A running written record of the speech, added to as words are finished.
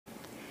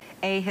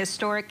A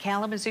historic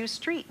Kalamazoo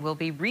street will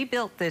be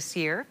rebuilt this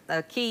year.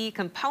 A key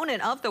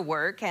component of the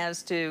work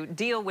has to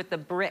deal with the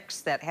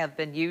bricks that have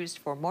been used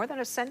for more than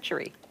a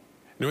century.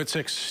 New at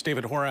 6,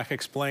 David Horak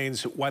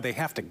explains why they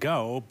have to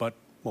go, but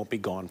won't be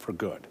gone for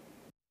good.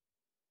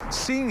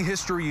 Seeing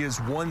history is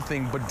one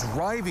thing, but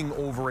driving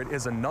over it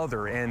is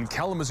another, and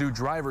Kalamazoo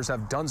drivers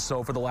have done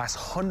so for the last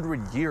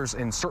 100 years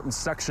in certain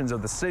sections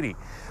of the city.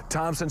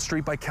 Thompson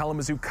Street by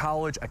Kalamazoo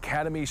College,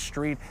 Academy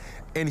Street,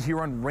 and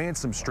here on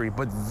Ransom Street.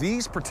 But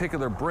these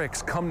particular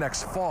bricks, come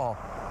next fall,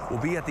 will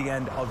be at the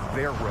end of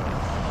their road.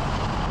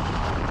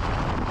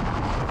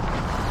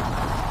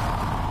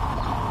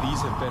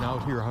 These have been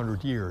out here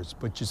 100 years,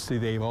 but you see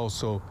they've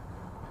also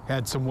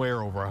had some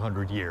wear over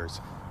 100 years.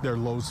 They're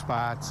low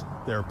spots,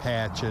 they're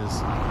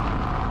patches.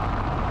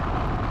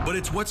 But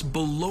it's what's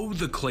below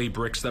the clay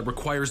bricks that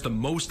requires the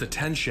most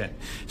attention.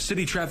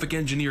 City traffic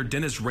engineer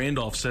Dennis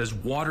Randolph says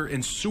water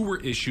and sewer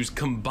issues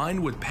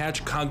combined with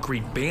patch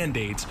concrete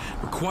band-aids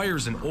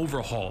requires an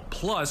overhaul.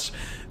 Plus,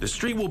 the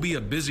street will be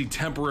a busy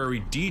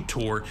temporary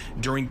detour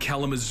during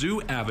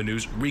Kalamazoo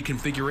Avenue's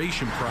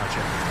reconfiguration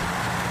project.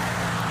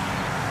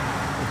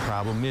 The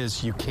problem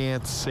is you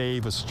can't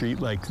save a street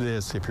like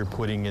this if you're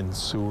putting in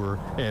sewer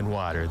and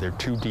water. They're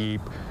too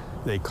deep,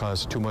 they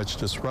cause too much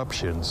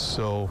disruption.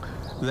 So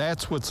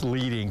that's what's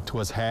leading to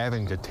us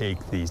having to take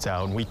these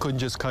out. And we couldn't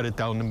just cut it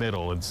down the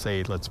middle and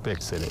say, let's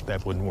fix it.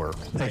 That wouldn't work.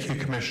 Thank you,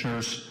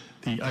 Commissioners.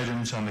 The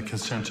items on the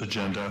consent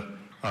agenda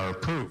are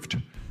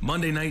approved.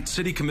 Monday night,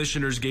 City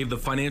Commissioners gave the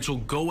financial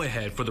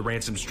go-ahead for the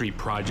Ransom Street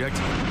project.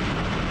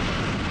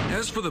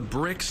 As for the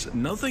bricks,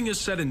 nothing is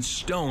set in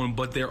stone,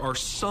 but there are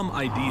some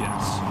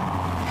ideas.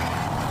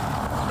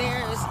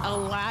 There's a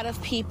lot of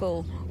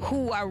people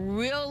who are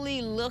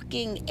really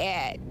looking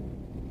at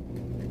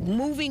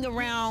moving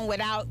around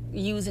without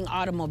using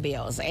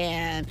automobiles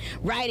and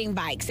riding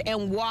bikes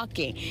and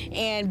walking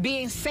and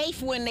being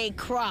safe when they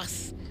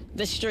cross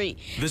the street.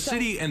 The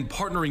city and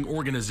partnering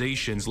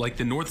organizations like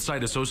the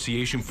Northside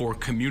Association for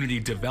Community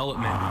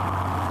Development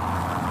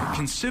are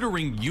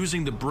considering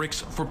using the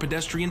bricks for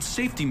pedestrian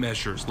safety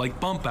measures like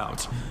bump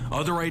outs.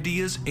 Other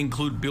ideas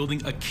include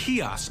building a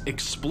kiosk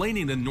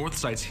explaining the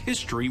Northside's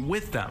history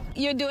with them.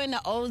 You're doing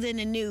the old and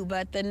the new,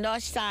 but the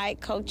Northside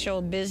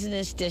Cultural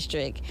Business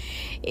District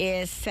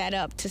is set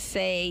up to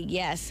say,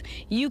 yes,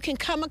 you can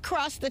come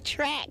across the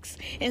tracks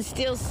and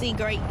still see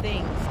great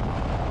things.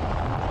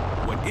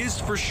 What is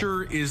for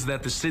sure is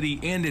that the city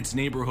and its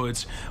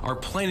neighborhoods are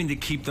planning to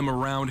keep them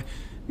around,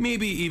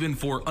 maybe even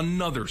for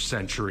another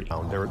century.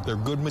 They're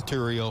good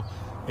material.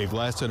 They've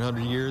lasted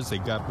 100 years. They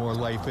got more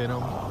life in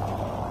them.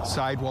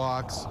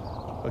 Sidewalks,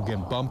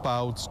 again, bump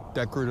outs,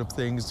 decorative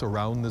things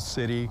around the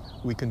city.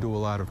 We can do a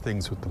lot of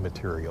things with the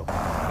material.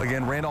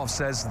 Again, Randolph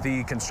says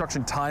the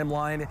construction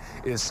timeline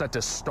is set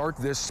to start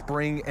this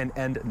spring and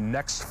end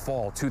next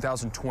fall,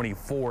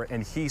 2024.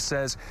 And he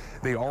says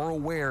they are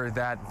aware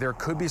that there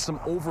could be some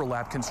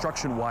overlap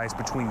construction-wise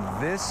between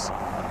this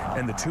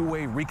and the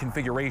two-way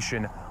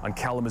reconfiguration on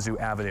Kalamazoo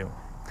Avenue.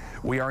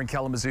 We are in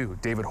Kalamazoo.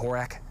 David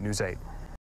Horak, News 8.